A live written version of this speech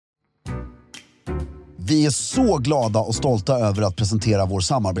Vi är så glada och stolta över att presentera vår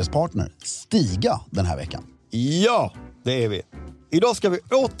samarbetspartner Stiga den här veckan. Ja, det är vi. Idag ska vi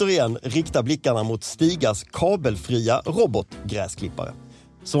återigen rikta blickarna mot Stigas kabelfria robotgräsklippare.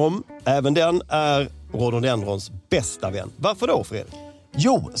 Som även den är rhododendrons bästa vän. Varför då, Fredrik?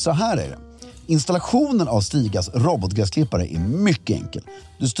 Jo, så här är det. Installationen av Stigas robotgräsklippare är mycket enkel.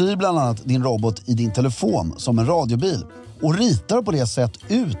 Du styr bland annat din robot i din telefon som en radiobil och ritar på det sätt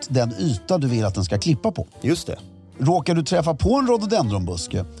ut den yta du vill att den ska klippa på. Just det. Råkar du träffa på en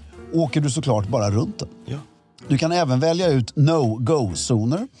rhododendronbuske åker du såklart bara runt den. Ja. Du kan även välja ut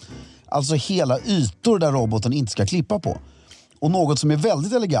no-go-zoner, alltså hela ytor där roboten inte ska klippa på. Och något som är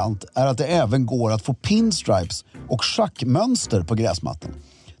väldigt elegant är att det även går att få pinstripes och schackmönster på gräsmattan.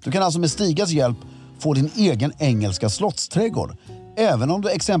 Du kan alltså med Stigas hjälp få din egen engelska slottsträdgård, även om du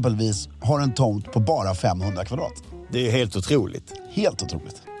exempelvis har en tomt på bara 500 kvadrat. Det är helt otroligt. Helt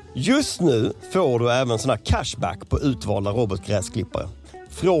otroligt. Just nu får du även såna cashback på utvalda robotgräsklippare.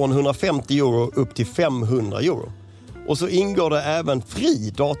 Från 150 euro upp till 500 euro. Och så ingår det även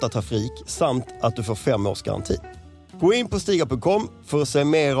fri datatrafik samt att du får 5 års garanti. Gå in på stiga.com för att se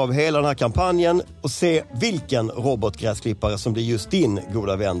mer av hela den här kampanjen och se vilken robotgräsklippare som blir just din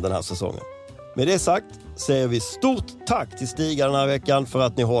goda vän den här säsongen. Med det sagt säger vi stort tack till Stiga den här veckan för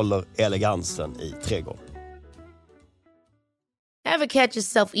att ni håller elegansen i trädgården. Ever catch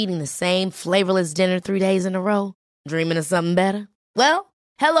yourself eating the same flavorless dinner 3 days in a row? Dreaming of something better? Well,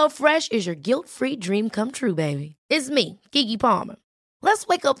 HelloFresh is your guilt-free dream come true, baby. It's me, Keke Palmer. Let's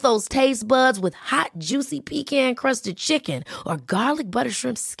wake up those taste buds with hot, juicy pecan-crusted chicken or garlic butter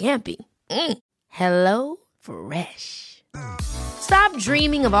shrimp scampi. Hello Fresh. Stop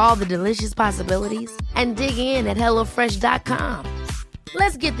dreaming of all the delicious possibilities and dig in at HelloFresh.com.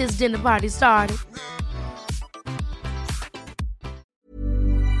 Let's get this dinner party started.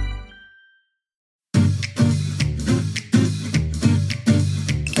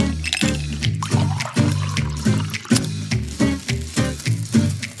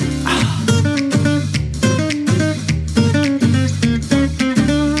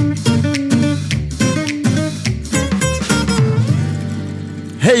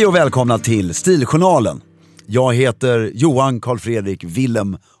 Hej och välkomna till Stiljournalen. Jag heter Johan Carl Fredrik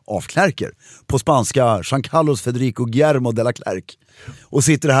Willem af Klerker. På spanska Jean Carlos Federico Guillermo de la Clerc. Och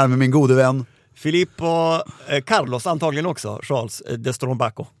sitter här med min gode vän Filippo Carlos antagligen också, Charles de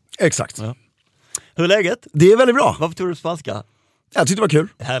Strombaco. Exakt. Ja. Hur är läget? Det är väldigt bra. Varför tog du spanska? Jag tyckte det var kul.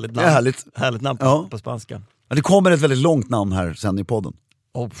 Härligt Det namn. är härligt namn på spanska. Ja, det kommer ett väldigt långt namn här sen i podden.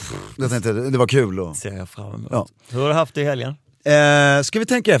 Jag tänkte det var kul. Och... ser jag fram emot. Ja. Hur har du haft det i helgen? Ska vi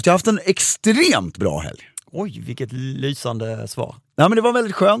tänka efter? Jag har haft en extremt bra helg. Oj, vilket lysande svar. Ja, men det var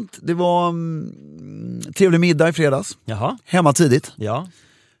väldigt skönt. Det var trevlig middag i fredags. Jaha. Hemma tidigt. Ja.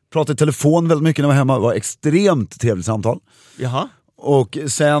 Pratade i telefon väldigt mycket när jag var hemma. Det var extremt trevligt samtal. Jaha. Och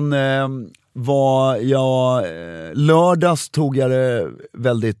sen var jag... lördags tog jag det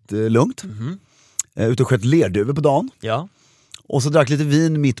väldigt lugnt. Ute och sköt lerduvor på dagen. Ja. Och så drack lite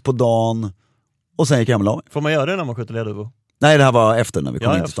vin mitt på dagen. Och sen gick jag hem och la mig. Får man göra det när man skjuter lerduvor? Nej, det här var efter när vi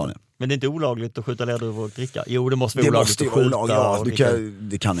kom in till stan. Men det är inte olagligt att skjuta lerduvor och dricka? Jo, det måste vara Det olagligt måste att vara skjuta. olagligt, ja,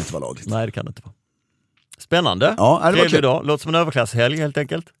 det kan inte vara lagligt. Nej, det kan det inte vara. Spännande. Ja, det var trevlig kul. dag. Låter som en överklasshelg helt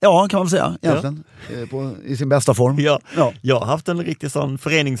enkelt. Ja, kan man väl säga. Egentligen. I sin bästa form. Ja. Ja. Jag har haft en riktig sån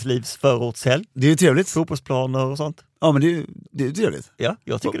föreningslivsförortshelg. Det är ju trevligt. Fotbollsplaner och sånt. Ja, men det är ju trevligt. Ja,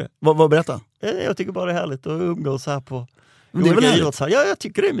 jag tycker det. Vad berätta? Jag tycker bara det är härligt att umgås här på Men det är väl härligt? Ja, jag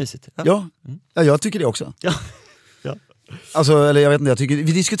tycker det är mysigt. Ja, jag tycker det också. Ja. Ja. Alltså, eller jag vet inte,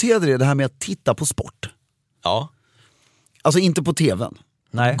 vi diskuterade det här med att titta på sport. Ja. Alltså inte på tvn.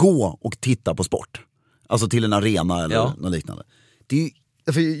 Nej. Gå och titta på sport. Alltså till en arena eller något liknande. Det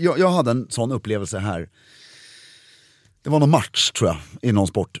är, för jag hade en sån upplevelse här. Det var någon match tror jag i någon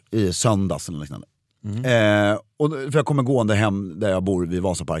sport i söndags eller liknande. Och för jag kommer gående hem där jag bor vid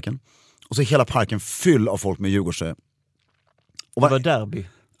Vasaparken. Och så är hela parken full av folk med Djurgårdströjor. Det var derby.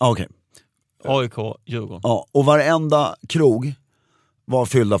 Ja, okej. AIK, Djurgården. Ja, och varenda krog var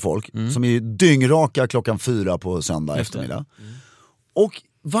fylld av folk som är dyngraka 4:00 på söndag eftermiddag. Och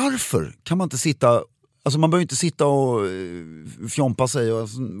varför kan man inte sitta... Alltså man behöver inte sitta och fjompa sig och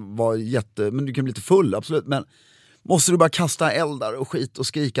vara men du kan bli lite full, absolut. Men måste du bara kasta eldar och skit och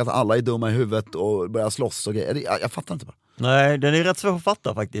skrika att alla är dumma i huvudet och börja slåss och grejer? Jag fattar inte bara. Nej, den är rätt svår att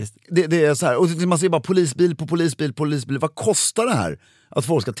fatta faktiskt. Det är så här, och man ser bara polisbil på polisbil. Vad kostar det här att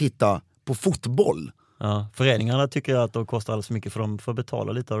folk ska titta på fotboll? Ja, föreningarna tycker att de kostar alldeles för mycket för de får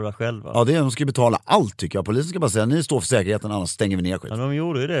betala lite av det där själva. Ja, de ska betala allt tycker jag. Polisen ska bara säga, ni står för säkerheten annars stänger vi ner skit. Ja, de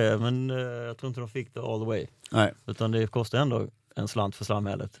gjorde ju det, men jag tror inte de fick det all the way. Nej. Utan det kostar ändå en slant för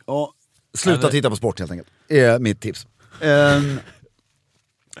samhället. Ja, Sluta titta på sport helt enkelt. Är mitt tips.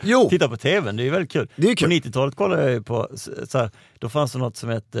 Jo. Titta på tvn, det är väldigt kul. Det är kul. På 90-talet kollade jag ju på, så här, då fanns det något som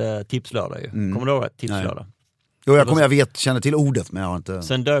hette Tipslördag ju. Kommer du ihåg det? Tipslördag? Jo, jag känner till ordet, men jag har inte...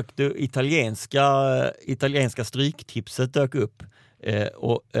 Sen dök det italienska stryktipset dök upp.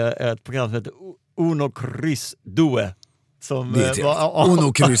 Och ett program som heter Uno Kryss Due. Som var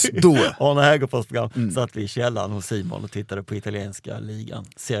Uno Kryss Due. Arne Hägerfors program. Satt vi i källaren hos Simon och tittade på italienska ligan.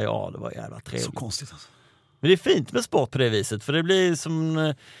 Serie A, det var jävla trevligt. Så konstigt alltså. Men det är fint med sport på det viset, för det blir som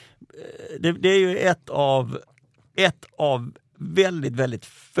det är ju ett av väldigt, väldigt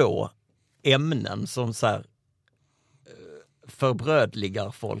få ämnen som så här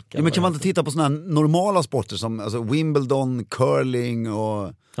förbrödligar folk. Ja, men kan man inte titta på såna här normala sporter som alltså Wimbledon, curling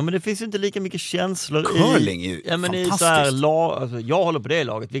och... Ja, men det finns ju inte lika mycket känslor curling är ju i så här alltså, jag håller på det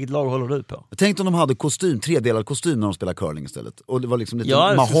laget. Vilket lag håller du på? Jag tänkte om de hade tredelad kostym när de spelar curling istället. Och det var liksom lite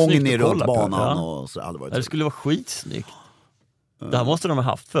mahogny runt banan och så hade varit. Det skulle vara skitsnyggt. Det här måste de ha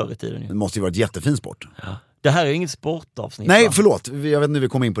haft förr i tiden. Det måste ju vara ett jättefin sport. Ja. Det här är ju inget sportavsnitt. Nej, förlåt. Jag vet inte hur vi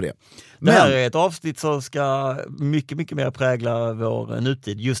kom in på det. Det här är ett avsnitt som ska mycket, mycket mer prägla vår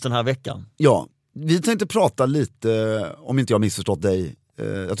nutid just den här veckan. Ja, vi tänkte prata lite, om inte jag har missförstått dig,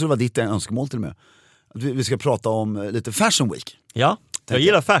 jag tror det var ditt önskemål till och med. Vi ska prata om lite Fashion Week. Ja, jag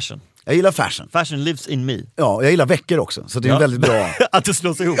gillar fashion. Jag gillar fashion. Fashion lives in me. Ja, jag gillar veckor också, så det är väldigt bra. Att det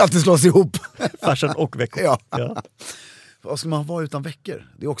slås ihop. Att det slås ihop. Fashion och veckor. Ja. Vad ska man vara utan veckor?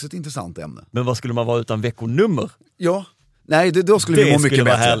 Det är också ett intressant ämne. Men vad skulle man vara utan veckonummer? Ja, nej då skulle vi må mycket bättre. Det skulle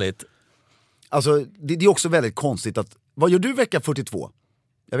vara härligt. Alltså, det är också väldigt konstigt att, vad gör du vecka 42?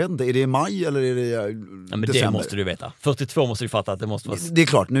 Jag vet inte, är det i maj eller är det men december? Det måste du veta. 42 måste du fatta att det måste vara... Det är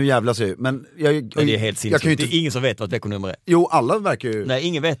klart, nu jävlas jag ju. Men det är helt sinnessjukt. Det är ingen som vet vad ett vekonummer är. Jo, alla verkar ju... Nej,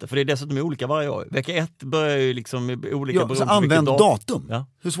 ingen vet det, för det är dessutom olika varje år. Vecka 1 börjar ju liksom olika... Ja, så använd datum. Ja.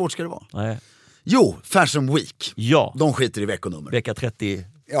 Hur svårt ska det vara? Nej. Jo, Fashion Week. Ja. De skiter i veckonummer. Vecka 30,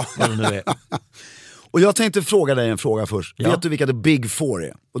 vad det nu är. Och jag tänkte fråga dig en fråga först. Ja. Vet du vilka the Big Four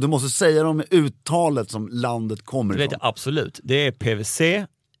är? Och du måste säga dem med uttalet som landet kommer ifrån. Det vet jag absolut. Det är PwC,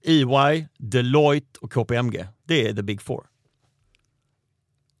 EY, Deloitte och KPMG. Det är the Big Four.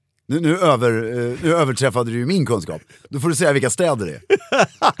 Nu överträffade du ju min kunskap. Då får du säga vilka städer det är.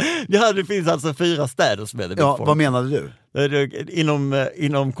 Ja, det finns alltså 4 städer som är the Big Four. Vad menade du?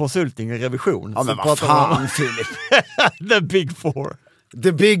 Inom konsulting och revision. Ja, men vad fan, Filip. The Big Four.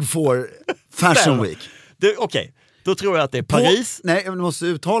 The Big Four Fashion Week. Okej, då tror jag att det är Paris. Nej, du måste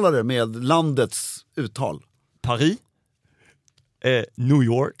uttala det med landets uttal. Paris. New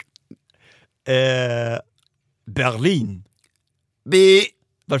York. Berlin.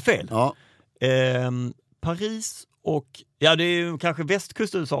 Var det fel? Ja. Paris och... Ja, det är ju kanske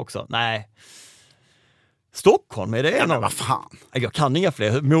västkust USA också. Nej. Stockholm är det en men av... vad fan? Jag kan inga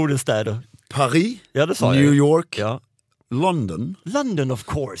fler modestäder. Paris. Ja, det sa New jag. York. Ja. London of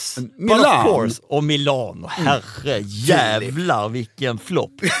course. Milan. Of course. Och Milan. Herre jävlar vilken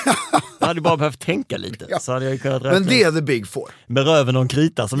flopp. Jag hade bara behövt tänka lite. Ja. Så hade jag kunnat räkna. Men det är the Big Four. Med röven och en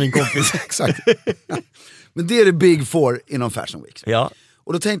krita som min kompis. Exakt. Men det är the Big Four inom Fashion Week. Ja.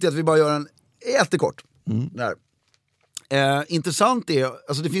 Och då tänkte jag att vi bara gör en jättekort. Där. Intressant är,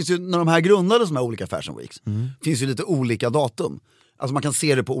 alltså det finns ju, när de här grundades de här olika Fashion Weeks, finns ju lite olika datum. Alltså man kan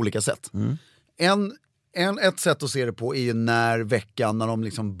se det på olika sätt. Ett sätt att se det på är ju när de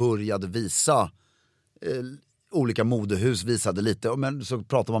liksom började visa olika modehus visade lite, men så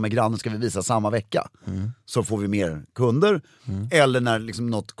pratar man med grannen, ska vi visa samma vecka så får vi mer kunder, eller när liksom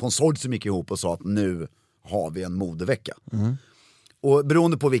något konsortium gick ihop och sa att nu har vi en modevecka. Och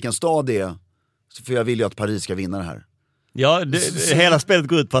beroende på vilken stad det är, för jag vill ju att Paris ska vinna det här. Ja, hela spelet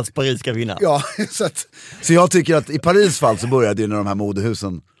går ut på att Paris ska vinna. Ja, så jag tycker att i Paris fall så började ju när de här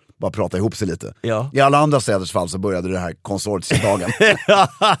modehusen bara prata ihop sig lite. Ja. I alla andra städers fall så började det här konsortiedagen.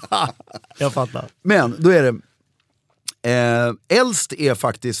 Jag fattar. Men då är det äldst är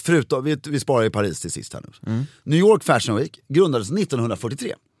faktiskt, förutom vi sparar i Paris till sist här nu. New York Fashion Week grundades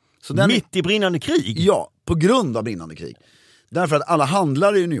 1943. Så den mitt i brinnande krig? Ja, på grund av brinnande krig. Därför att alla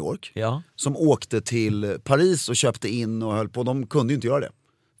handlare i New York som åkte till Paris och köpte in och höll på, de kunde ju inte göra det.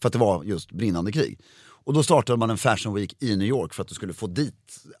 För att det var just brinnande krig. Och då startade man en Fashion Week i New York för att du skulle få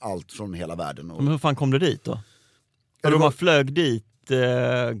dit allt från hela världen. Och... Men hur fan kom du dit då? Eller man flög dit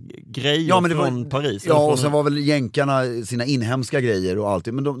grejer från Paris? Ja, och sen var väl jänkarna sina inhemska grejer och allt.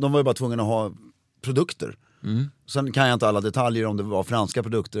 Men de var ju bara tvungna att ha produkter. Sen kan jag inte alla detaljer om det var franska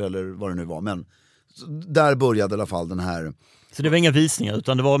produkter eller vad det nu var. Men där började i alla fall den här... Så det var inga visningar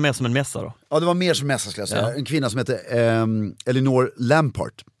utan det var mer som en mässa då? Ja, det var mer som mässa skulle jag säga. Ja. En kvinna som hette Eleanor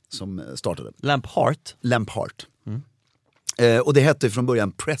Lampart som startade. Lampart? Och det hette från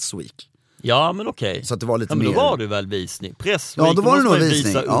början Press Week. Ja, men okej. Så att det var lite men mer... då var det väl visning. Press. Ja, då var det nog visa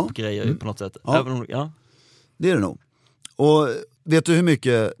visning. upp grejer på något sätt. Ja. Även om, ja. Det är det nog. Och vet du hur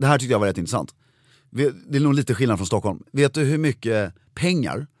mycket, det här tyckte jag var rätt intressant. Det är nog lite skillnad från Stockholm. Vet du hur mycket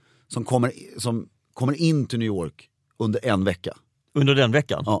pengar som kommer in till New York under en vecka? Under den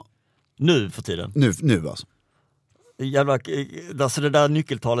veckan? Ja. Nu för tiden? Nu alltså. Jävla, alltså det där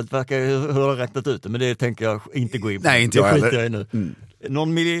nyckeltalet verkar hur har räknat ut det, men det tänker jag inte gå in på. Nej, inte jag heller. Jag i nu.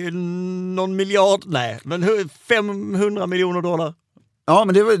 Någon miljard? Nej, men 500 miljoner dollar? Ja,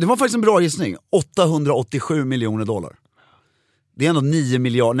 men det var faktiskt en bra gissning. 887 miljoner dollar. Det är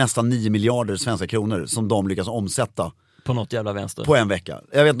ändå nästan 9 miljarder svenska kronor som de lyckas omsätta. På något jävla vänster. På en vecka.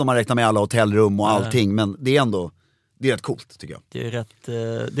 Jag vet inte om man räknar med alla hotellrum och allting, men det är rätt coolt tycker jag. Det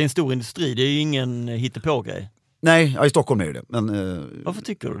är en stor industri, det är ju ingen hittepå-grej. Nej, i Stockholm är det. Men, varför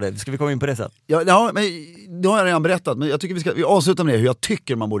tycker du det? Ska vi komma in på det sen? Ja, men det har jag redan berättat. Men jag tycker vi avslutar med det, hur jag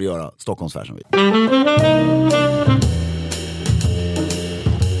tycker man borde göra Stockholms Fashion Week.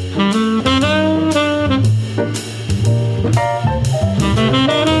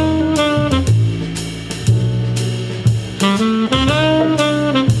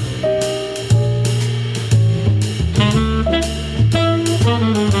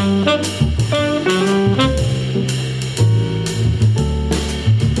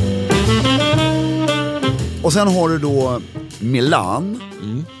 Och sen har du då Milan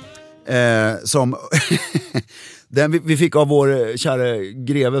som vi fick av vår kära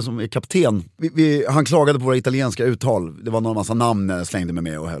greve som är kapten. Han klagade på våra italienska uttal. Det var någon massa namn jag slängde mig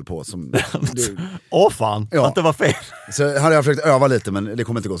med och höll på. Fan, att det var fel. Så hade jag försökt öva lite, men det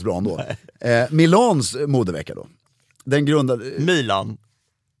kommer inte gå så bra ändå. Milans modevecka då. Den grundade... Milan.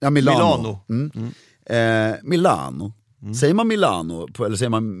 Ja, Milano. Milano. Säger man Milano eller säger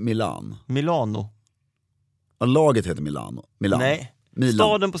man Milan? Milano. Ja, laget heter Milano. Nej, Milan.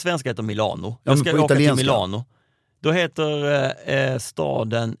 Staden på svenska heter Milano. Jag ska åka till Milano. Då heter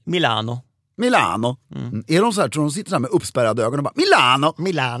staden Milano. Milano. Är de så här, tror de sitter där med uppspärrade ögon och bara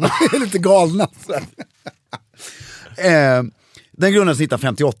Milano. Lite galna. Den grundades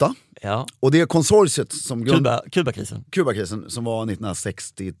 1958. Ja. Och det är konsortiet som Kubakrisen som var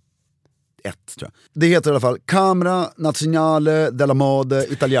 1961 tror jag. Det heter i alla fall Camera Nazionale della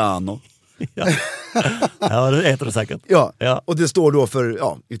Mode Italiano. Ja, det heter det säkert. Ja. Och det står då för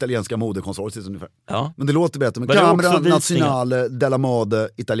italienska modekonsortiet ungefär. Ja. Men det låter bättre med Camera Nazionale della Mode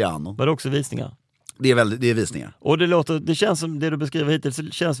Italiano. Var det också visningar? Det är visningar. Och det känns som det du beskriver hittills,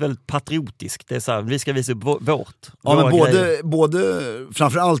 det känns väldigt patriotiskt. Det är så här, vi ska visa upp vårt. Ja, men både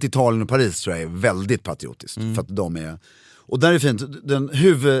framförallt Italien och Paris tror jag är väldigt patriotiskt. För att de är... Och där är fint, den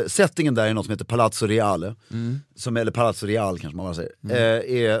huvudsättningen där är något som heter Palazzo Reale. Eller Palazzo Real kanske man bara säger.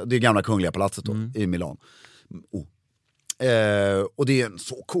 Det är gamla kungliga palatset då, i Milan. Och det är en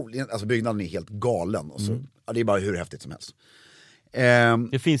så cool, alltså byggnaden är helt galen. Och så, det är bara hur häftigt som helst.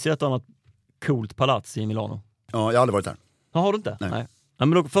 Det finns ju ett annat coolt palats i Milano. Ja, jag har aldrig varit där. Har du inte? Nej. Ja,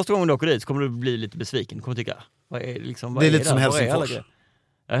 men första gången du åker dit så kommer du bli lite besviken. Du kommer tycka, vad är det är lite som Helsingfors.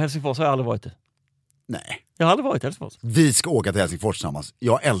 Helsingfors har jag aldrig varit det. Nej. Jag har aldrig varit i Helsingfors. Vi ska åka till Helsingfors tillsammans.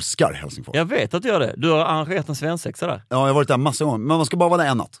 Jag älskar Helsingfors. Jag vet att du gör det. Du har arrangerat en svensexa där. Ja, jag har varit där massa gånger. Men man ska bara vara där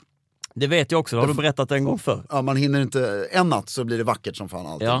en natt. Det vet jag också, det har du berättat en gång för. Ja, man hinner inte en natt så blir det vackert som fan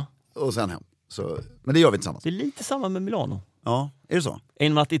alltid. Ja. Och sen hem. Så, men det gör vi tillsammans. Det är lite samma med Milano. Ja, är det så?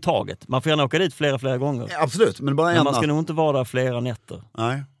 En natt i taget. Man får gärna åka dit flera gånger. Ja, absolut, men bara en natt. Man ska nog inte vara där flera nätter.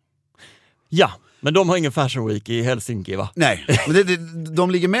 Nej. Ja, men de har ingen Fashion Week i Helsinki, va? Nej, men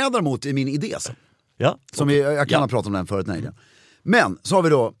de ligger med däremot i min idé så. Ja. Som jag kan ha pratat om den förut. Men så har vi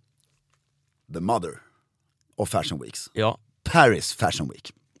då the mother of Fashion Weeks. Ja. Paris Fashion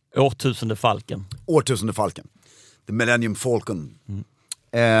Week. Årtusende Falken. The Millennium Falcon.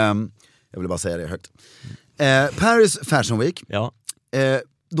 Jag vill bara säga det högt. Paris Fashion Week. Ja.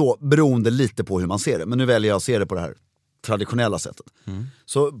 Då beroende lite på hur man ser det. Men nu väljer jag att se det på det här traditionella sättet.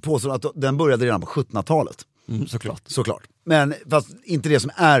 Så påstår att den började redan på 1700-talet. Såklart. Men fast inte det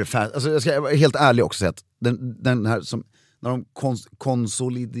som är alltså jag ska vara helt ärlig också säga att den här som när de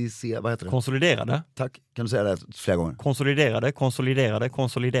konsolidiserade, vad heter det? Konsoliderade. Tack, kan du säga det flera gånger? Konsoliderade.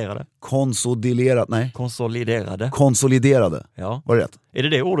 Konsoliderade. Ja. Var det rätt? Är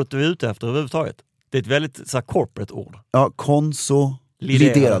det ordet du är ute efter överhuvudtaget? Det är ett väldigt så här corporate ord. Ja,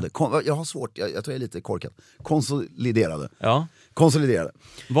 konsoliderade. Jag har svårt, jag tror jag är lite korkad. Konsoliderade. Ja. Konsoliderade.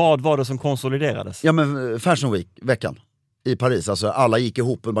 Vad var det som konsoliderades? Ja, men Fashion Week, veckan i Paris, alltså alla gick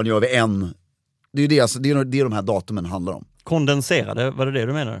ihop, bara gör vi en. Det är ju det, alltså, det är de här datumen handlar om. Kondenserade, var det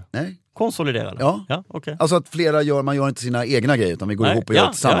du menar? Nej. Konsoliderade? Ja. Okay. Alltså att man gör inte sina egna grejer utan vi går ihop och gör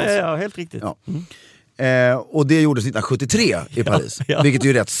det tillsammans. Ja, helt riktigt. Ja. Och det gjordes 1973 i Paris, vilket är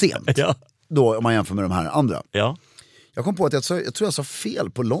ju rätt sent. Ja. då om man jämför med de här andra. Ja. Jag kom på att jag tror jag sa fel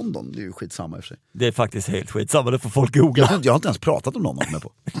på London. Det är ju skitsamma i och för sig. Det är faktiskt helt skitsamma, det får folk googla. Jag har inte ens pratat om London med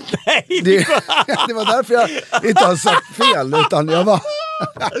på. Nej! Det var därför jag inte har sagt fel, utan jag var...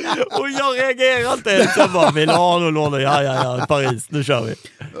 Och jag reagerar inte ens. Jag bara, Milano, London, ja, Paris, nu kör vi.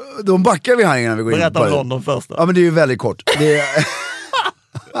 De backar vi här innan vi går in på Berätta om London först då. Ja, men det är ju väldigt kort. Det är...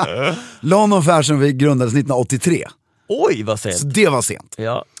 London Fashion Week grundades 1983. Oj, vad sent. Så det var sent.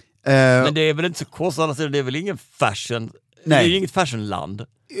 Ja. Men det är väl inte så kostsamt, det är väl ingen fashion. Nej. Det är ju inget fashionland.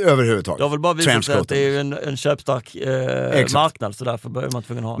 Överhuvudtaget. Det har väl bara visat sig att det är en köpstark marknad, så därför börjar man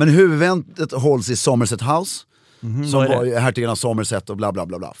tvungen ha. Men huvudeventet hålls i Somerset House. Som var hertigen av Somerset och bla bla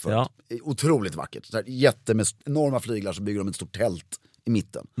bla bla. Ja. Otroligt vackert. Så här, med enorma flyglar, så bygger de ett stort tält i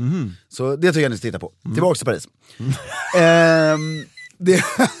mitten. Så det tycker jag ni ska titta på. Tillbaka till Paris.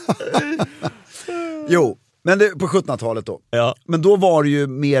 Jo, men det, på 1700-talet då. Ja. Men då var det ju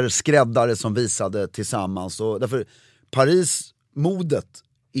mer skräddare som visade tillsammans. Och därför Paris-modet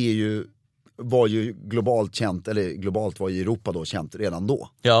var ju globalt känt, eller globalt var ju Europa då känt redan då.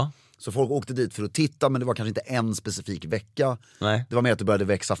 Ja. Så folk åkte dit för att titta, men det var kanske inte en specifik vecka. Nej. Det var mer att det började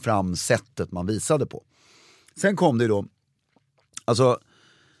växa fram sättet man visade på. Sen kom det då, alltså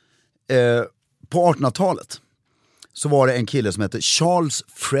på 1800-talet så var det en kille som hette Charles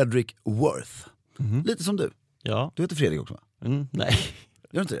Frederick Worth. Lite som du. Ja. Du heter Fredrik också, va? Nej.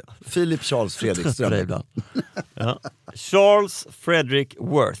 Gör inte det? Philip Charles Fredrik Ström. Ja. Charles Frederick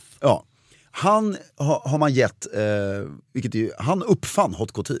Worth. Ja. Han har man gett, han uppfann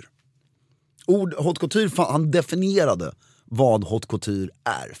haute couture. Haute couture, han definierade vad haute couture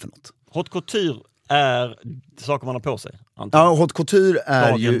är för något. Haute couture är saker man har på sig. Ja, haute couture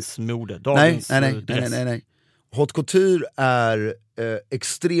är dagens mode, dagens dress. Nej. Haute couture är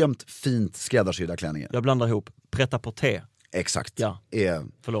extremt fint skräddarsydda klänningar. Jag blandar ihop prêt-à-porter. Exakt. Ja.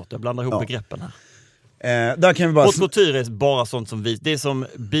 Förlåt, jag blandar ihop begreppen här. Där kan vi bara... Haute couture är bara sånt som det är som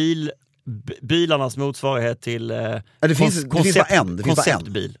bilarnas motsvarighet till det finns bara en.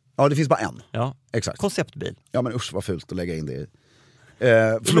 konceptbil. Ja, det finns bara en. Ja. Exakt. Konceptbil. Ja, men usch vad fult att lägga in det. Men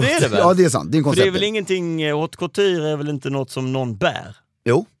det är det väl? Ja, det är sant. Det är en konceptbil. För det är väl ingenting, haute couture är väl inte något som någon bär?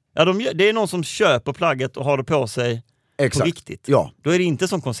 Jo. Ja, det är någon som köper plagget och har det på sig. Exakt. På riktigt. Ja. Då är det inte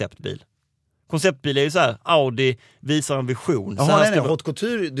som konceptbil. Konceptbil är ju så här, Audi visar en vision. Jaha, nej, haute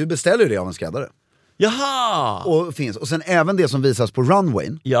couture, du beställer ju det av en skräddare. Jaha! Och sen även det som visas på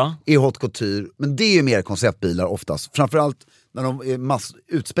runwayn är haute couture, men det är ju mer konceptbilar oftast. Framförallt när de är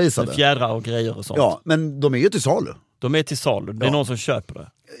utspejsade. Med fjädrar och grejer och sånt. Ja, men de är ju till salu. De är till salu, det är någon som köper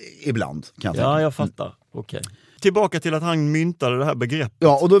det. Ibland, kan jag tänka. Ja, jag fattar. Okej. Tillbaka till att han myntade det här begreppet.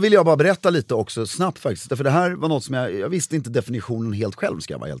 Ja, och då vill jag bara berätta lite också snabbt faktiskt. För det här var något som jag visste inte definitionen helt själv,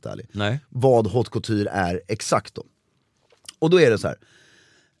 ska jag vara helt ärlig. Nej. Vad haute couture är exakt då. Och då är det så här.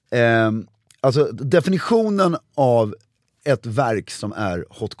 Alltså definitionen av ett verk som är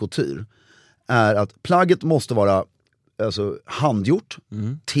haute couture är att plagget måste vara handgjort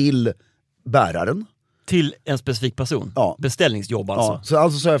till bäraren. Till en specifik person? Ja. Beställningsjobb alltså?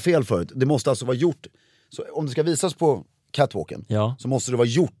 Ja, så sa jag fel förut. Det måste alltså vara gjort. Så om det ska visas på catwalken så måste det vara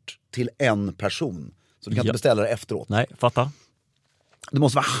gjort till en person. Så du kan inte beställa det efteråt. Nej, fattar. Det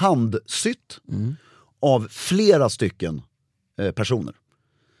måste vara handsytt av flera stycken personer.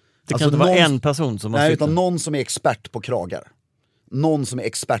 Det kan inte vara en person som har sytt. Nej, utan någon som är expert på kragar. Någon som är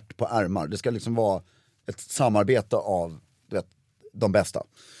expert på ärmar. Det ska liksom vara ett samarbete av de bästa.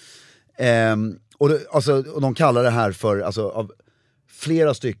 Och de kallar det här för, av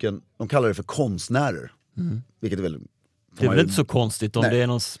flera stycken, de kallar det för konstnärer. Vilket är väl... Det är väl inte så konstigt om det är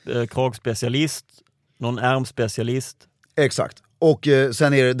någon kragspecialist, någon ärmspecialist. Exakt. Och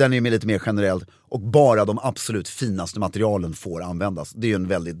sen är den är lite mer generellt. Och bara de absolut finaste materialen får användas. Det är ju en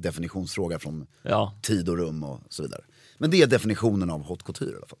väldigt definitionsfråga från tid och rum och så vidare. Men det är definitionen av haute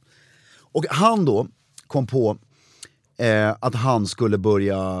couture i alla fall. Och han då kom på att han skulle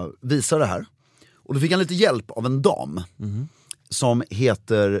börja visa det här. Och då fick han lite hjälp av en dam som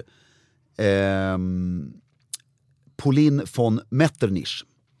heter Pauline von Metternich.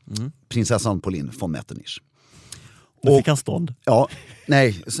 Prinsessan Pauline von Metternich. Nu fick han stånd. Ja,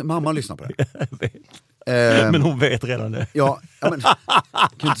 nej, mamma lyssnar på det. Jag vet. Men hon vet redan det. Ja, men kan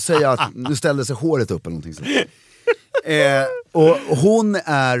ju inte säga att nu ställde sig håret upp eller någonting så. Och hon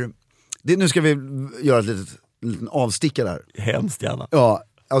är... nu ska vi göra ett liten avstickare här. Hemskt gärna. Ja,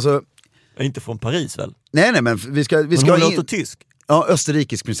 alltså... Inte från Paris väl? Nej, men vi ska men hon låter tysk. Ja,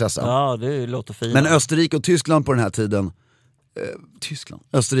 österrikisk prinsessa. Ja, det låter fint. Men Österrike och Tyskland på den här tiden...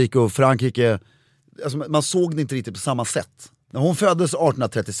 Österrike och Frankrike... Alltså, man såg det inte riktigt på samma sätt. När hon föddes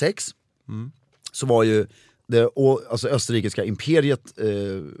 1836 så var ju Alltså österrikiska imperiet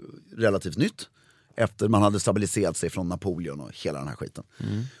relativt nytt. Efter man hade stabiliserat sig från Napoleon och hela den här skiten.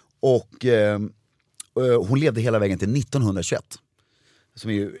 Och hon levde hela vägen till 1921. Som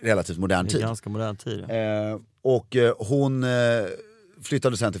är ju relativt modern tid. Ganska modern tid. Och hon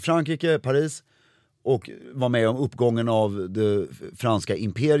flyttade sen till Frankrike, Paris. Och var med om uppgången av det franska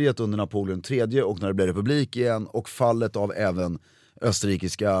imperiet under Napoleon III. Och när det blev republik igen. Och fallet av även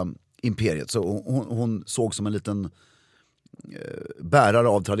österrikiska imperiet. Så hon såg som en liten bärare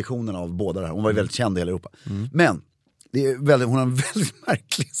av traditionen av båda det här. Hon var ju väldigt känd i hela Europa. Men det är hon har en väldigt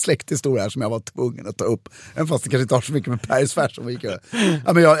märklig släkthistoria här som jag var tvungen att ta upp. Även fast det kanske inte har så mycket med Paris färs som vi gick. Ja,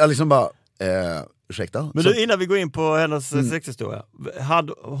 men jag liksom bara, ursäkta. Men du, innan vi går in på hennes släkthistoria.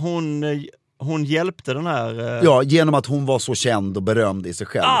 Hade hon hjälpte den här... Ja, genom att hon var så känd och berömd i sig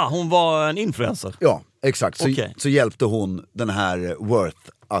själv. Hon var en influencer. Ja, exakt. Så hjälpte hon den här Worth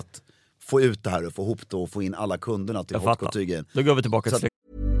att få ut det här och få ihop det och få in alla kunderna till Haute-Couture. Då går vi tillbaka till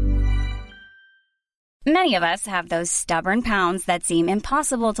Many of us have those stubborn pounds that seem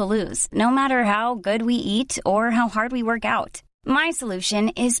impossible to lose, no matter how good we eat or how hard we work out. My solution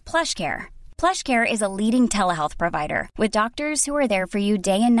is PlushCare. PlushCare is a leading telehealth provider with doctors who are there for you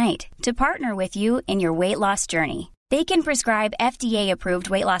day and night to partner with you in your weight loss journey. They can prescribe FDA-approved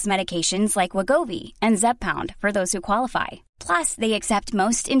weight loss medications like Wegovy and Zepbound for those who qualify. Plus, they accept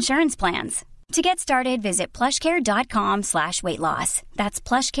most insurance plans. To get started, visit plushcare.com/weightloss. That's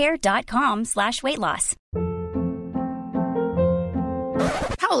plushcare.com/weightloss.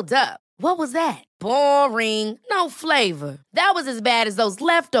 Hold up. What was that? Boring. No flavor. That was as bad as those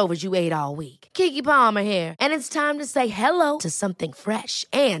leftovers you ate all week. Keke Palmer here, and it's time to say hello to something fresh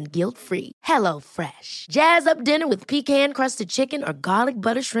and guilt-free. Hello Fresh. Jazz up dinner with pecan-crusted chicken or garlic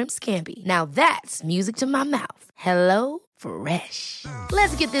butter shrimp scampi. Now that's music to my mouth. Hello Fresh.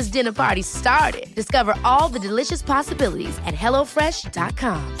 Let's get this dinner party started. Discover all the delicious possibilities at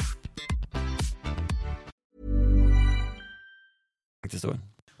hellofresh.com.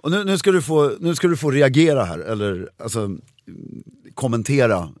 Och nu ska du få reagera här, eller alltså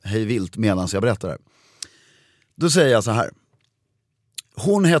kommentera hej vilt medan jag berättar det. Då säger jag så här.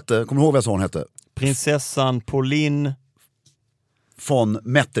 Hon hette, kommer du ihåg vad jag sa hon hette? Prinsessan Pauline von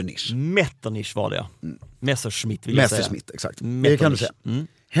Metternich. Metternich var det, Messerschmitt vill jag säga. Messerschmitt, exakt. Det kan du säga.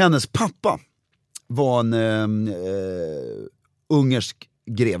 Hennes pappa var en ungersk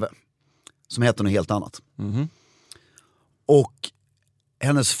greve som hette något helt annat. Och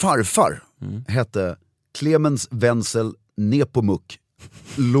hennes farfar hette Clemens Wenzel Nepomuk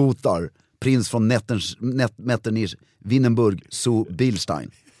Lothar, prins från Metternich, Winnenburg, zu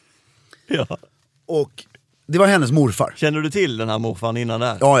Bilstein. Ja. Och det var hennes morfar. Känner du till den här morfaren innan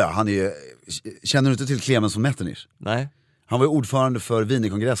där? Ja, han är ju... Känner du inte till Clemens från Metternich? Nej. Han var ju ordförande för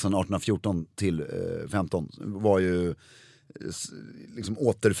Wienerkongressen 1814 till 15. Var ju liksom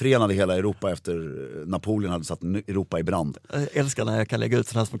återförenade hela Europa efter Napoleon hade satt Europa i brand. Jag älskar när jag kan lägga ut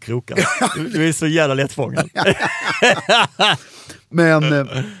sådana här små krokar. Du är så jävla lättfångad. Men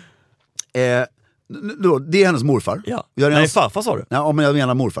det är hennes morfar. Ja. Nej, farfar sa du? Ja, men jag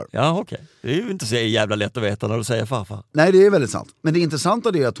menar morfar. Ja, okej. Det är ju inte så jävla lätt att veta när du säger farfar. Nej, det är väldigt sant. Men det intressanta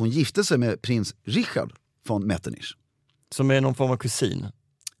är att hon gifte sig med prins Richard von Metternich. Som är någon form av kusin.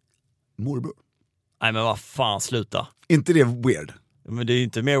 Morbror. Nej, men vad fan, sluta. Inte det weird? Men det är ju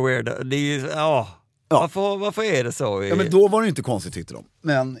inte mer weird. Det är ju, varför är det så? Ja, men då var det inte konstigt tyckte de.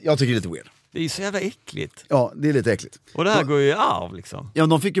 Men jag tycker det är lite weird. Det är ju så jävla äckligt. Ja, det är lite äckligt. Och det här går ju i arv liksom. Ja,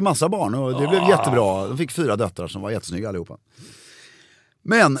 de fick ju massa barn och det blev jättebra. De fick 4 döttrar som var jättesnygga allihopa.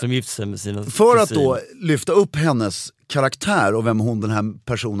 Men som gifte sig med sina för att då lyfta upp hennes karaktär och vem hon den här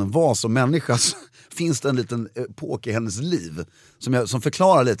personen var som människa, så finns det en liten epok i hennes liv som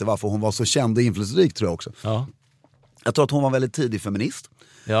förklarar lite varför hon var så känd och inflytelserik, tror jag också. Ja. Jag tror att hon var väldigt tidig feminist.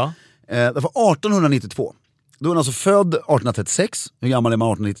 Ja. Det var 1892. Då är hon alltså född 1836. Hur gammal är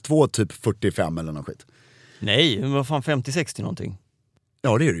man 1892? Typ 45 eller något skit. Nej, hon var fan 50-60 någonting.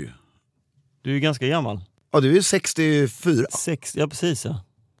 Ja, det är du ju. Du är ju ganska gammal. Ja, du är 64. 60, ja, precis, ja.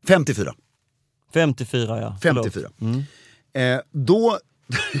 54. 54, ja. 54.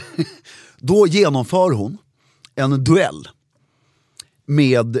 Då genomför hon en duell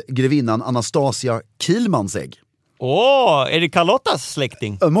med grevinnan Anastasia Kielmansägg. Är det Carlottas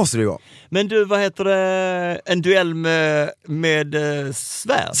släkting? Måste det ju vara. Men du, vad heter det? En duell med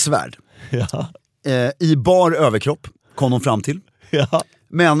svärd? Svärd. Ja. I bar överkropp kom de fram till. Ja.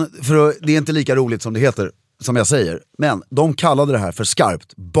 Men det är inte lika roligt som det heter, som jag säger. Men de kallade det här för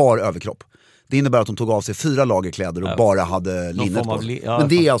skarpt bar överkropp. Det innebär att de tog av sig 4 lager kläder och bara hade linnet på. Men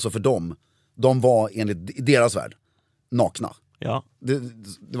det är alltså för dem. De var enligt deras värld nakna. Ja.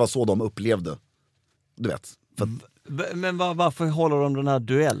 Det var så de upplevde du vet. För att, Men varför håller de den här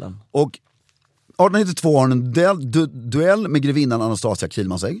duellen? och 1892 har en duell med grevinnan Anastasia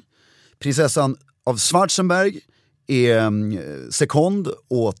Kielmansegg. Prinsessan av Schwarzenberg är sekond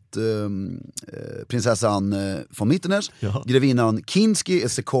åt prinsessan von Metternich. Ja. Grevinnan Kinski är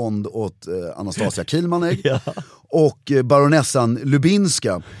sekond åt Anastasia Kielmansegg. Ja. Och baronessan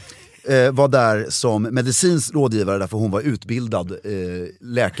Lubinska var där som medicinsk rådgivare därför hon var utbildad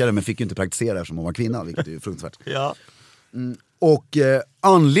läkare men fick ju inte praktisera eftersom hon var kvinna, vilket är ju fruktansvärt. Ja. Och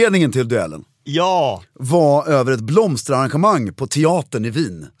anledningen till duellen var över ett blomsterarrangemang på teatern i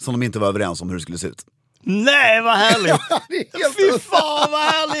Wien som de inte var överens om hur det skulle se ut. Nej, vad härligt! Fy fan, vad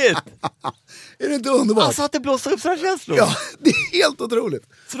härligt! Är det inte underbart? Alltså att det blåser upp sådana känslor. Ja, det är helt otroligt.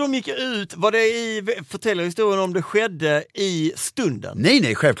 Så de gick ut, förtäljer historien om det skedde i stunden?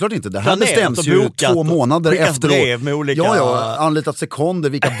 Nej, självklart inte. Det här Planerat bestäms ju 2 månader efteråt. Brev med olika... Ja, anlitat sekunder,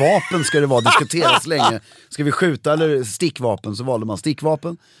 vilka vapen ska det vara, diskuteras länge. Ska vi skjuta eller stickvapen, så valde man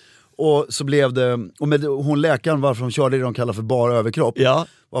stickvapen. Och så blev det, och med hon läkaren varför de körde det de kallar för bara överkropp,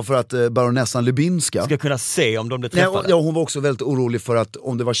 var för att baronessan Lubinska ska kunna se om de blev träffade. Ja, hon var också väldigt orolig för att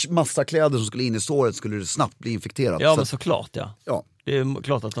om det var massa kläder som skulle in i såret skulle det snabbt bli infekterat. Ja, så men såklart ja. Det är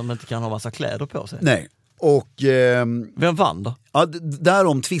klart att de inte kan ha massa kläder på sig. Nej. Och vem vann då? Ja,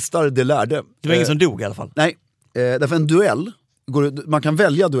 därom tvistar det lärde. Det var ingen som dog i alla fall. Nej, därför en duell, man kan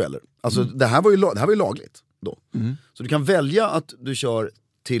välja dueller. Alltså det här var ju lagligt då. Så du kan välja att du kör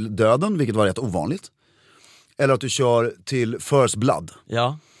till döden, vilket var rätt ovanligt. Eller att du kör till First Blood.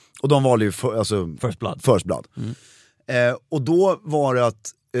 Ja. Och de valde ju First Blood. Och då var det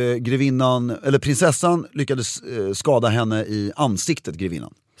att grevinnan, eller prinsessan lyckades skada henne i ansiktet,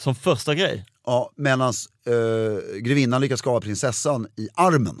 grevinnan. Som första grej? Ja, medan grevinnan lyckades skada prinsessan i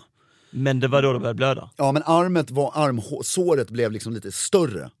armen. Men det var då det började blöda? Ja, men armsåret blev liksom lite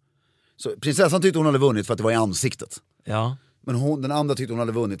större. Så prinsessan tyckte hon hade vunnit för att det var i ansiktet. Ja. Men den andra tyckte hon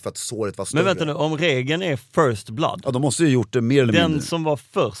hade vunnit för att såret var större. Men vänta nu, om regeln är First Blood. Ja, de måste ju gjort det mer eller mindre. Den som var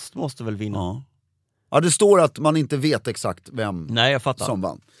först måste väl vinna? Ja, det står att man inte vet exakt vem som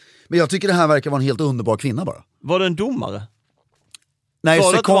vann. Men jag tycker det här verkar vara en helt underbar kvinna bara. Var det en domare? Nej,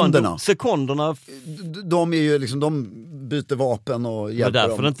 sekonderna. Sekonderna. De är ju liksom, de byter vapen och hjälper dem. Det är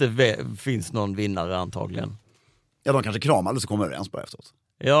därför det inte finns någon vinnare antagligen. Ja, de kanske kramar eller så kommer överens bara efteråt.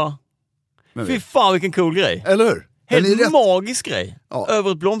 Ja. Fy fan vilken cool grej. Eller hur? Helt magisk grej. Ja.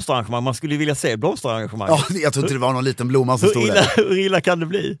 Över ett blomsterarrangemang. Man skulle vilja se ett blomsterarrangemang. Ja, jag tror inte det var någon liten blomma som stod där. Hur illa kan det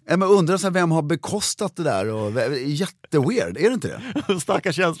bli? Men undrar så här, vem har bekostat det där? Och, jätteweird, är det inte det? Hur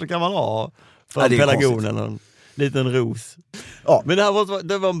starka känslor kan man ha för pelargonen och en liten ros? Ja. Men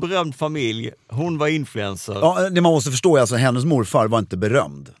det var en berömd familj. Hon var influencer. Ja, det man måste förstå är alltså, hennes morfar var inte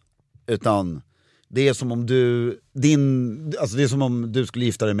berömd. Utan det är som om det är som om du skulle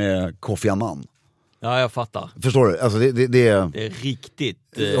gifta dig med Kofi Annan. Ja, jag fattar. Förstår du? Alltså det är riktigt...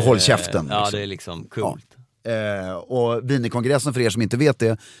 håll käften. Ja, liksom. Det är liksom coolt. Ja. Och Wienerkongressen, för er som inte vet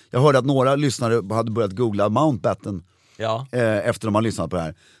det. Jag hörde att några lyssnare hade börjat googla Mountbatten efter de har lyssnat på det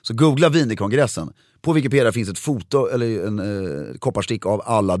här. Så googla Wienerkongressen. På Wikipedia finns ett foto eller en kopparstick av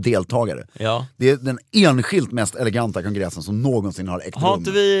alla deltagare. Ja. Det är den enskilt mest eleganta kongressen som någonsin har ägt rum. Har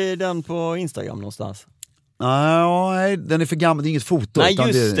inte vi den på Instagram någonstans? Nej, den är för gammal, det är inget foto. Nej,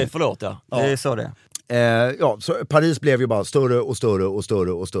 just det, förlåt. Det är så det. Så Paris blev ju bara större och större och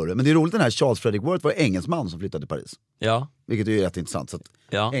större och större. Men det är roligt, den här Charles Frederick Worth var engelsman som flyttade till Paris. Ja. Vilket är ju rätt intressant. Så att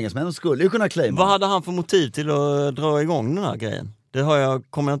engelsmännen skulle ju kunna claima. Vad hade han för motiv till att dra igång den här grejen? Det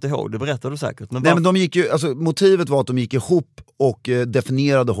kommer jag inte ihåg, det berättade du säkert. Men men de gick ju, alltså, motivet var att de gick ihop och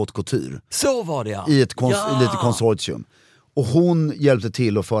definierade haute couture. Så var det i ett litet konsortium. Och hon hjälpte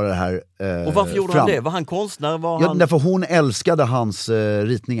till att föra det här och varför gjorde han det? Var han konstnär? Därför hon älskade hans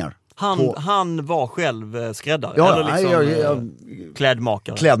ritningar. Han var själv skräddare? Ja, eller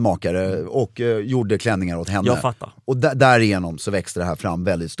liksom, klädmakare och gjorde klänningar åt henne. Jag fattar. Och därigenom så växte det här fram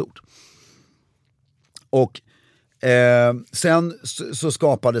väldigt stort. Och sen så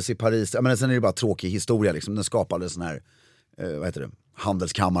skapades i Paris, men sen är det bara tråkig historia liksom. Den skapades sån här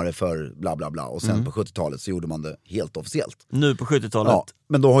handelskammare för bla bla bla. Och sen på 70-talet så gjorde man det helt officiellt. Nu på 70-talet? Ja,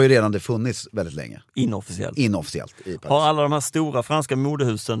 men då har ju redan det funnits väldigt länge. Inofficiellt i Paris. Har alla de här stora franska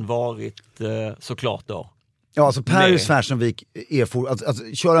modehusen varit såklart då? Ja, alltså Paris Fashion Week är alltså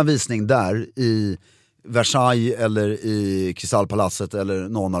köra en visning där i Versailles eller i Kristallpalatset eller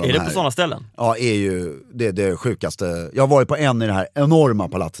någon av de här. Är det på sådana ställen? Ja, är ju det sjukaste. Jag har varit på en i det här enorma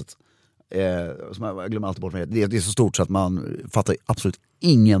palatset. Som jag glömmer alltid bort mig. Det är så stort så att man fattar absolut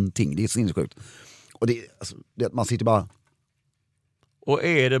ingenting. Det är sinnessjukt. Och man sitter bara... Och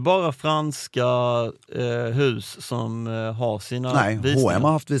är det bara franska hus som har sina visningar? Nej, H&M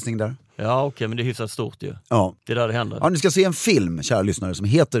har haft visning där. Ja, okej, men det är hyfsat stort ju. Ja. Det är där det händer. Ja, ni ska se en film, kära lyssnare, som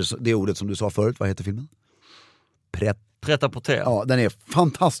heter det ordet som du sa förut. Vad heter filmen? Prêt-à-porter. Ja, den är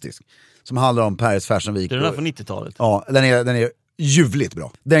fantastisk. Som handlar om Paris Fashion Week. Det är den där från 90-talet. Ja, den är ljuvligt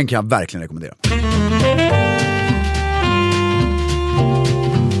bra. Den kan jag verkligen rekommendera.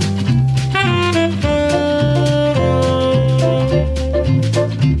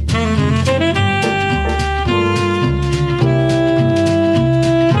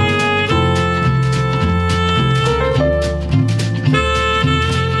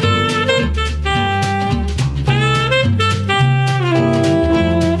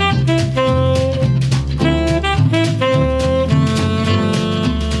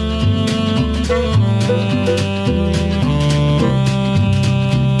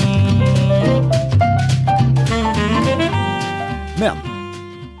 Men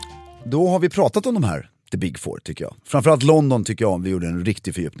då har vi pratat om de här The Big Four, tycker jag. Framförallt London tycker jag om vi gjorde en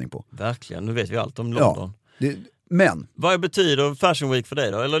riktig fördjupning på. Verkligen, nu vet vi allt om London. Ja, men vad betyder Fashion Week för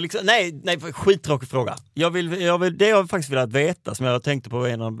dig då? Eller liksom, nej, skittråkig fråga. Det jag faktiskt velat veta, som jag tänkte på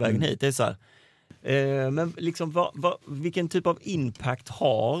en av vägen hit, det är så här. Men liksom, vilken typ av impact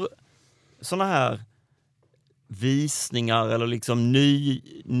har såna här visningar eller liksom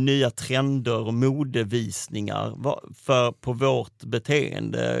nya trender och modevisningar på vårt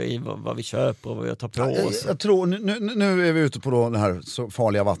beteende i vad vi köper och vad vi tar på oss? Jag tror, nu är vi ute på det här så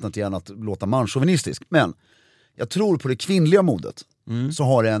farliga vattnet igen att låta manchauvinistisk, men jag tror på det kvinnliga modet så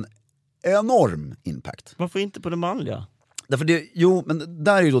har det en enorm impact. Varför inte på det manliga? Därför men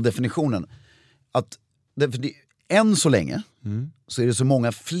där är ju då definitionen att än så länge så är det så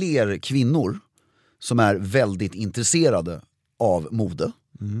många fler kvinnor som är väldigt intresserade av mode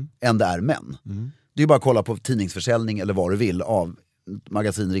än det är män. Det är ju bara att kolla på tidningsförsäljning eller vad du vill av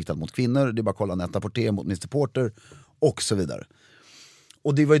magasin riktat mot kvinnor. Det är bara att kolla Net-a-Porter mot Mr. Porter och så vidare.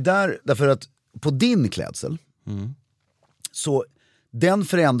 Och det var ju därför att på din klädsel så den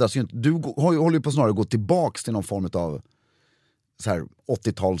förändras ju inte. Du håller ju på snarare att gå tillbaks till någon form av så här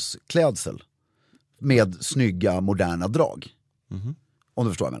 80-talsklädsel med snygga, moderna drag. Om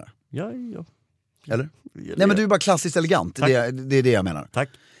du förstår vad jag menar. Ja. Eller? Nej, men du är bara klassiskt elegant. Det är det jag menar. Tack.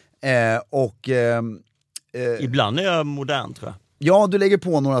 Ibland är jag modern, tror jag. Ja, du lägger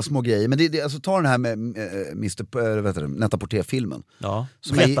på några små grejer. Men alltså, ta den här med Net-a-Porter-filmen. Ja,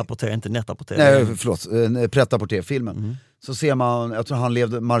 Prêt-à-porter, inte Net-a-Porter. Nej, förlåt. Prêt-à-porter-filmen. Så ser man, jag tror han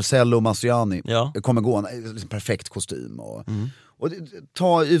levde, Marcello Mastroianni. Ja. Kommer gå en liksom perfekt kostym. Och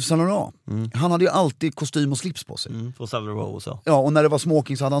ta Yves Saint Laurent. Han hade ju alltid kostym och slips på sig. Från Savile Row och så. Ja, och när det var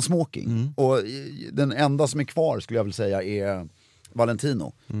smoking så hade han smoking. Och den enda som är kvar, skulle jag vilja säga, är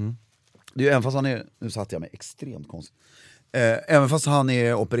Valentino. Det är ju, även fast han är, nu satt jag mig extremt konstigt. Även fast han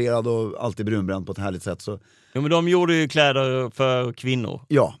är opererad och alltid brunbränd på ett härligt sätt så... Jo, men de gjorde ju kläder för kvinnor.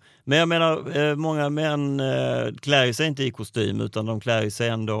 Ja. Men jag menar, många män klär sig inte i kostym, utan de klär sig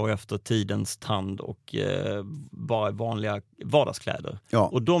ändå efter tidens tand och bara vanliga vardagskläder. Ja.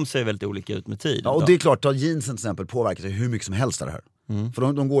 Och de ser väldigt olika ut med tiden. Ja, och det är klart, att jeansen till exempel påverkar sig hur mycket som helst av det här.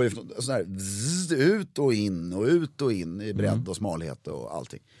 För de går ju så här, ut och in i bredd och smalhet och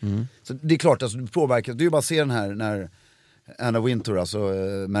allting. Så det är klart, alltså, det påverkar. Du är bara att se den här när Anna Wintour, alltså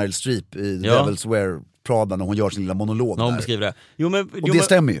Meryl Streep i Devil's Wear Prada, när hon gör sin lilla monolog när hon där. Beskriver det. Och det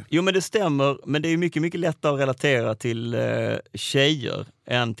stämmer ju. Jo, men det stämmer, men det är mycket, mycket lättare att relatera till tjejer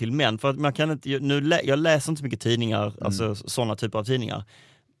än till män. För att man kan inte, jag läser inte så mycket tidningar, alltså sådana typer av tidningar.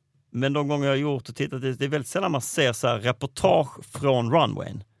 Men de gånger jag har gjort och tittat, det är väldigt sällan man ser så här reportage från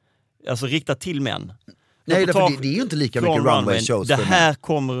runwayn. Alltså riktat till män. Nej, det är ju inte lika mycket runway shows. Det här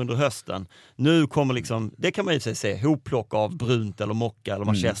kommer under hösten. Nu kommer liksom, det kan man ju se, hopplock av brunt eller mocka eller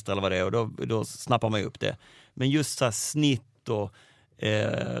manchester eller vad det är, och då snappar man ju upp det. Men just så här snitt och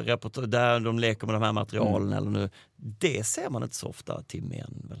där de leker med de här materialen eller nu, det ser man inte så ofta till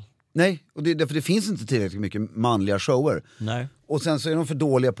män väl. Nej, och därför det finns inte tillräckligt mycket manliga shower. Nej. Och sen så är de för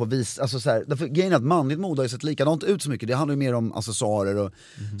dåliga på vis, alltså så här, därför grejen är att manligt mode har ju sett likadant ut så mycket. Det handlar ju mer om accessoarer och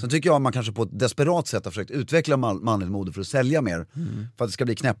sen tycker jag att man kanske på ett desperat sätt har försökt utveckla manligt mode för att sälja mer. För att det ska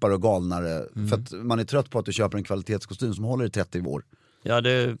bli knäppare och galnare. För att man är trött på att du köper en kvalitetskostym som håller i 30 år. Ja,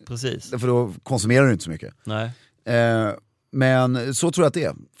 det är precis. För då konsumerar du inte så mycket. Nej. Men så tror jag att det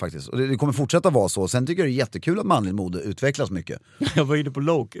är faktiskt. Och det kommer fortsätta vara så. Sen tycker jag det är jättekul att manligt mode utvecklas mycket. Jag var inne på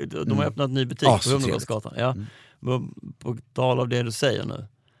Loke. De har öppnat en ny butik på Humlegårdsgatan. Ja. På tal av det du säger nu.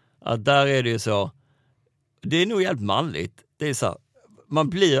 Att där är det ju så. Det är nog jävligt manligt. Det är så. Man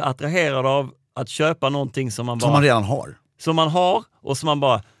blir attraherad av att köpa någonting som man redan har. Som man har och som man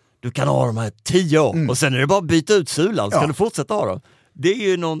bara, du kan ha de här 10 år. Och sen är det bara att byta ut sulan. Så kan du fortsätta ha dem. Det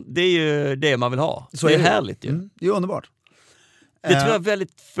är ju det man vill ha. Så det är härligt ju. Det är underbart. Det tror jag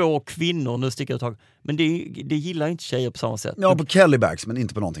väldigt få kvinnor, nu sticker jag ett tag, men det gillar inte tjejer på samma sätt. Ja, på Kellybags, men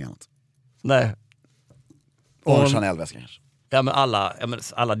inte på någonting annat. Nej. Och Chanel-väska kanske. Ja, men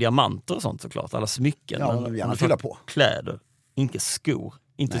alla diamanter och sånt såklart, alla smycken. Ja, men gärna fylla på. Kläder, inte skor.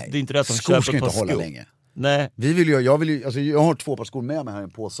 Det är inte det att de skor köper ska inte hålla skor. länge. Nej. Jag har 2 par skor med mig här i en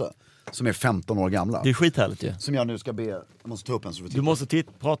påse som är 15 år gamla. Det är skithärligt ju. Som jag nu ska jag måste ta upp en så du måste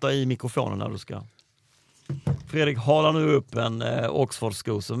prata i mikrofonen när du ska. Fredrik halar nu upp en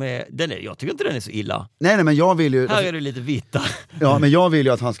Oxford-sko som jag tycker inte den är så illa. Nej, men jag vill ju... Här är det lite vita. Ja, men jag vill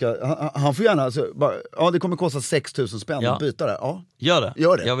ju att han får gärna, det kommer kosta 6 000 spänn att byta det. Ja. Gör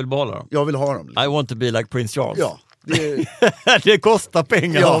det. Jag vill behålla dem. Jag vill ha dem. I want to be like Prince Charles. Ja. Det kostar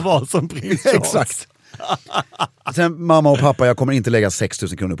pengar att vara som Prince Charles. Exakt. Sen mamma och pappa, jag kommer inte lägga 6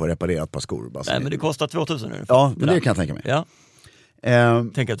 000 kronor på att reparera ett par skor. Nej, men det kostar 2 000 nu. Ja, men det kan jag tänka mig. Ja.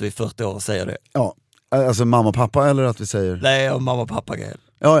 Tänk att du är 40 år och säger det. Ja, alltså mamma och pappa eller att vi säger... Nej, mamma och pappa grejer.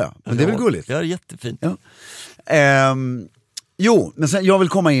 Ja, men det är väl gulligt. Ja, det är jättefint. Ja. Jo, men sen jag vill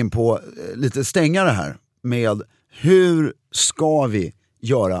komma in på lite stängare här med hur ska vi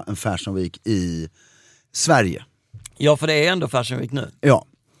göra en Fashion Week i Sverige? Ja, för det är ändå Fashion Week nu. Ja,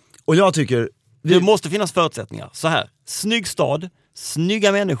 och jag tycker... Det måste finnas förutsättningar. Så här, snygg stad,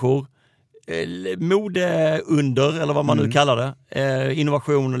 snygga människor, mode under, eller vad man nu kallar det,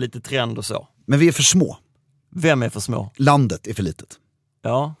 innovation och lite trend och så. Men vi är för små. Vem är för små? Landet är för litet.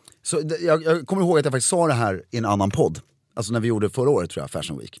 Ja. Så jag kommer ihåg att jag faktiskt sa det här i en annan podd. Alltså när vi gjorde förra året tror jag,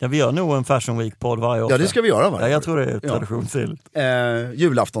 Fashion Week. Ja, vi gör nog en Fashion Week-podd varje år. Ja, det ska vi göra varje år. Ja, jag tror det är traditionsenligt.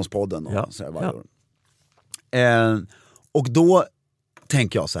 Julaftonspodden och sådär varje år. Och då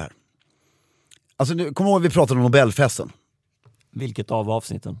tänker jag så här. Alltså nu, kommer ihåg vi pratade om Nobelfesten. Vilket av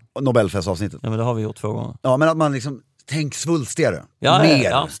avsnitten? Nobelfestavsnittet. Ja, men det har vi gjort 2 gånger. Ja, men att man liksom, tänk svulstigare. Ja, mer.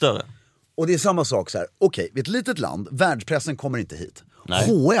 Ja, större. Och det är samma sak så här. Okej, vi är ett litet land, världspressen kommer inte hit. Nej.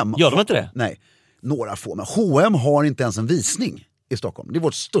 H&M Gör de inte det? Nej, några få. Men H&M har inte ens en visning i Stockholm. Det är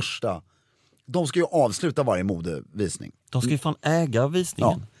vårt största... De ska ju avsluta varje modevisning. De ska ju fan äga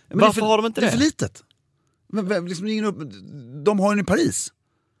visningen. Ja. Men varför har de inte det? Det är för litet. Men, liksom, de har den i Paris.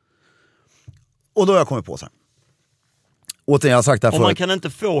 Och då har jag kommit på så här. Återigen, jag har sagt det här förut. Man kan inte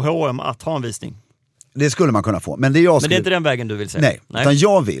få H&M att ha en visning. Det skulle man kunna få. Men det är inte den vägen du vill säga. Nej. Utan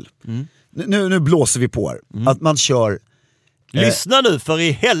jag vill. Nu blåser vi på här. Att man kör... Lyssna nu, för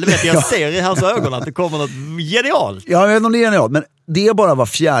i helvete, jag ser i hans ögon att det kommer något genialt. Ja, jag vet inte om det är genialt, men det är bara var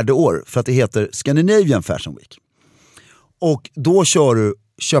 4:e år för att det heter Scandinavian Fashion Week. Och då kör du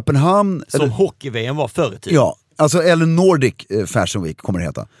Köpenhamn... Som hockey-VM var förr i tiden. Ja, alltså, eller Nordic Fashion Week kommer det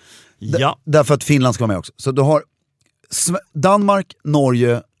heta. Ja. Därför att Finland ska vara med också. Så du har Danmark,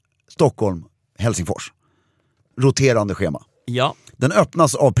 Norge, Stockholm, Helsingfors. Roterande schema. Ja. Den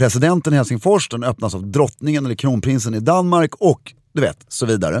öppnas av presidenten i Helsingfors, den öppnas av drottningen eller kronprinsen i Danmark och du vet, så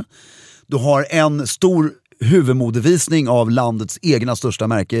vidare. Du har en stor huvudmodevisning av landets egna största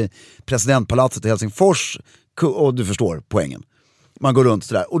märke, presidentpalatset i Helsingfors, och du förstår poängen. Man går runt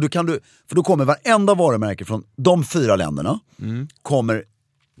sådär, och för då kommer varenda varumärke från de 4 länderna, kommer...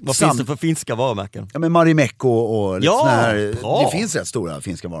 Vad finns det för finska varumärken? Ja, men Marimekko och lite såna här, bra. det finns rätt stora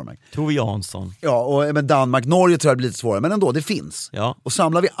finska varumärken. Tove Jansson. Ja, och men Danmark, Norge tror jag blir lite svårare, men ändå, det finns. Ja. Och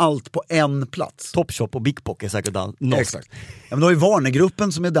samlar vi allt på en plats. Topshop och Big Pock är säkert norskt. Exakt. Ja, men då är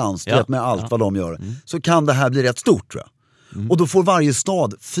Warnergruppen som är danskt, vet, med allt vad de gör. Så kan det här bli rätt stort, tror jag. Och då får varje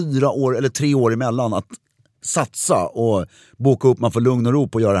stad 4 år eller 3 år emellan att satsa och boka upp, man får lugn och ro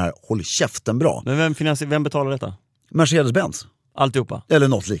på att göra det här. Håll käften bra. Men vem betalar detta? Mercedes-Benz. Alltihopa? Eller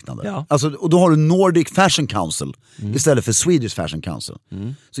något liknande. Ja. Alltså, och då har du Nordic Fashion Council istället för Swedish Fashion Council.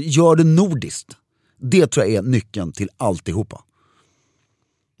 Så gör det nordiskt. Det tror jag är nyckeln till alltihopa.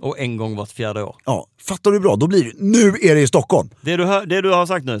 Och en gång vart 4:e år. Ja, fattar du bra? Då blir det, nu är det i Stockholm. Det du har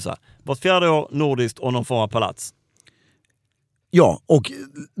sagt nu, så här, vart 4:e år, nordiskt och någon form av palats. Ja, och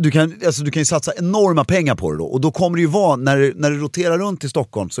du kan ju satsa enorma pengar på det då. Och då kommer det ju vara, när det roterar runt i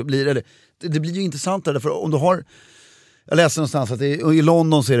Stockholm, så blir det blir ju intressantare. För om du har, jag läste någonstans att i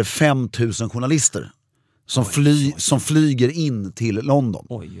London så är det 5 000 journalister som flyger in till London.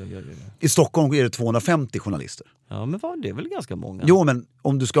 Oj. I Stockholm är det 250 journalister. Ja, men det är väl ganska många. Jo, men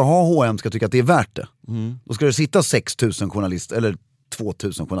om du ska ha H&M ska tycka att det är värt det. Då ska det sitta 6 000 journalister, eller 2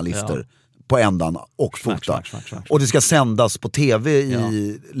 000 journalister på ändan och fota. Och det ska sändas på tv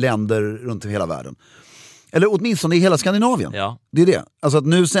i länder runt hela världen. Eller åtminstone i hela Skandinavien. Ja. Det är det. Alltså att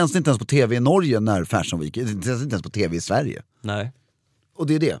nu sänds det inte ens på tv i Norge när Fashion Week. Det sänds inte ens på tv i Sverige. Nej. Och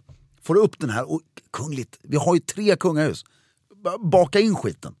det är det. Får du upp den här, och kungligt. Vi har ju 3 kungahus. Baka in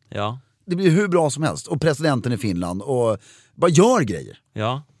skiten. Ja. Det blir hur bra som helst. Och presidenten i Finland. Och bara gör grejer.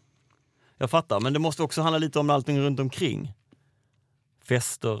 Ja. Jag fattar. Men det måste också handla lite om allting runt omkring.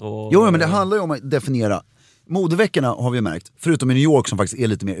 fester och... Jo, men det handlar ju om att definiera. Modeveckorna har vi märkt, förutom i New York som faktiskt är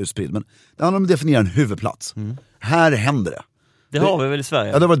lite mer utspridd, men det handlar om att definiera en huvudplats. Här händer det. Det har vi väl i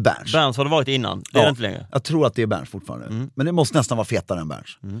Sverige? Ja, det har varit Berns. Berns har det varit innan, det är det inte längre. Jag tror att det är Berns fortfarande. Men det måste nästan vara fetare än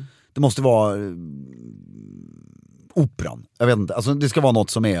Berns. Det måste vara operan. Jag vet inte, alltså det ska vara något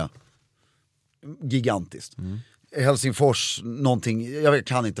som är gigantiskt. Helsingfors, någonting, jag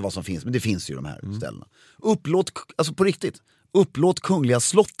kan inte vad som finns, men det finns ju de här ställena. Alltså på riktigt, upplåt Kungliga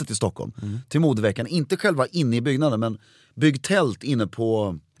slottet i Stockholm till modeveckan, inte själva inne i byggnaden, men bygg tält inne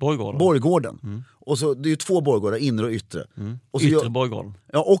på Borggården. Och så, det är ju 2 borggårdar, inre och yttre. Och så yttre Borggården.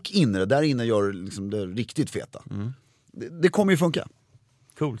 Ja, och inre, där inne gör liksom det riktigt feta. Det kommer ju funka.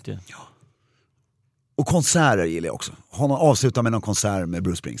 Coolt ja. Och konserter gillar jag också. Avsluta med någon konsert med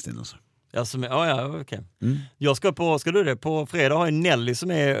Bruce Springsteen och så. Alltså, okej. Jag ska på fredag har jag Nelly som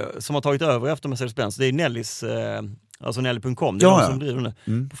har tagit över efter Mercedes-Benz. Det är Nellys, alltså Nelly.com. Det är de som driver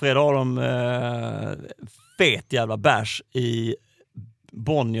det. På fredag har de fet jävla bärs i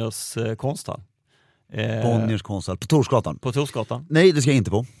Bonniers konsthall. Bonniers konsthall på Torsgatan. På Torsgatan. Nej, det ska jag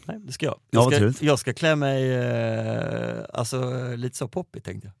inte på. Nej, det ska jag. Jag ska klä mig alltså lite så poppigt,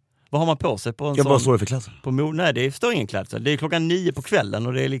 tänkte jag. Vad har man på sig på en Vad står det för klädsel? Nej, det står ingen klädsel. Det är 9:00 på kvällen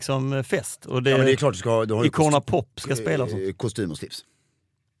och det är liksom fest. Och men det är klart du har Icona Pop ska spela och sånt. Kostym och slips.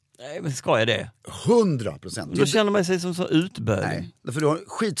 Nej, men ska jag det? 100%. Då känner man sig som så utbödig. Nej, för du har en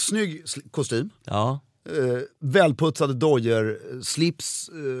skitsnygg kostym. Ja. Välputsade dojer, slips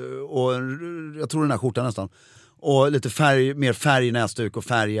och jag tror den här skjortan nästan. Och lite mer färg i näsduk och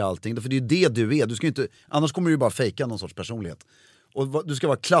färg i allting. För det är ju det du är. Du ska inte, annars kommer du ju bara fejka någon sorts personlighet. Och du ska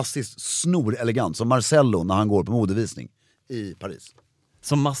vara klassiskt snorelegant som Marcello när han går på modevisning i Paris.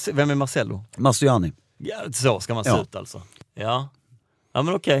 Vem är Marcello? Mastroianni. Ja, så ska man se ut alltså. Ja men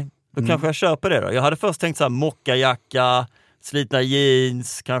okej. Då kanske jag köper det då. Jag hade först tänkt så här mockajacka, slitna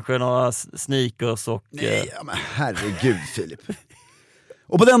jeans, kanske några sneakers och... Nej, men herregud Filip.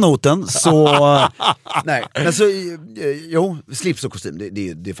 Och på den noten så... nej, alltså, jo, slips och kostym,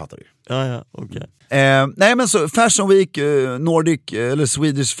 det fattar du. Ja, okej. Nej, men så Fashion Week, Nordic, eller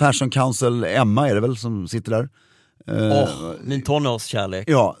Swedish Fashion Council, Emma är det väl som sitter där. Min tonårskärlek.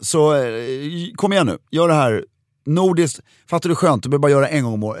 Ja, så kom igen nu, gör det här nordiskt. Fattar du skönt, du behöver bara göra en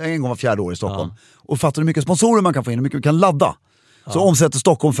gång var 4:e år i Stockholm. Ja. Och fattar du hur mycket sponsorer man kan få in, hur mycket man kan ladda. Så omsätter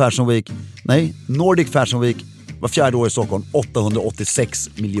Stockholm Fashion Week, Nordic Fashion Week var 4:e år i Stockholm,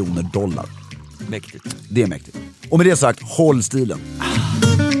 $886 miljoner. Mäktigt. Det är mäktigt. Och med det sagt, håll stilen.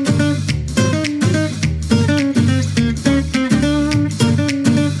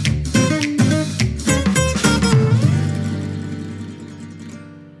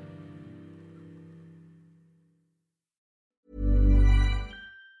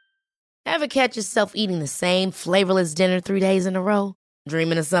 Ever catch yourself eating the same flavorless dinner 3 days in a row?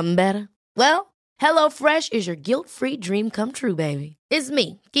 Dreaming of something better? Well, HelloFresh is your guilt-free dream come true, baby. It's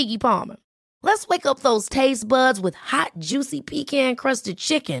me, Keke Palmer. Let's wake up those taste buds with hot, juicy pecan-crusted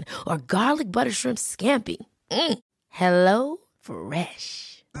chicken or garlic butter shrimp scampi. Hello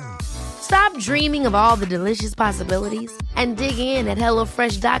Fresh. Stop dreaming of all the delicious possibilities and dig in at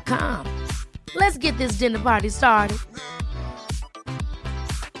HelloFresh.com. Let's get this dinner party started.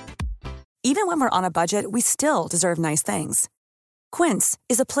 Even when we're on a budget, we still deserve nice things. Quince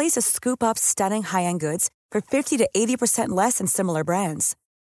is a place to scoop up stunning high-end goods for 50 to 80% less than similar brands.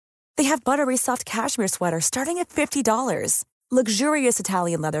 They have buttery soft cashmere sweaters starting at $50, luxurious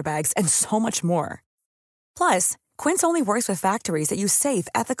Italian leather bags, and so much more. Plus, Quince only works with factories that use safe,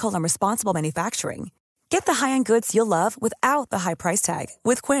 ethical, and responsible manufacturing. Get the high-end goods you'll love without the high price tag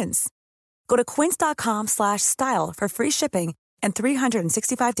with Quince. Go to quince.com/style for free shipping and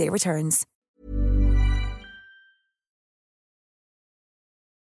 365-day returns.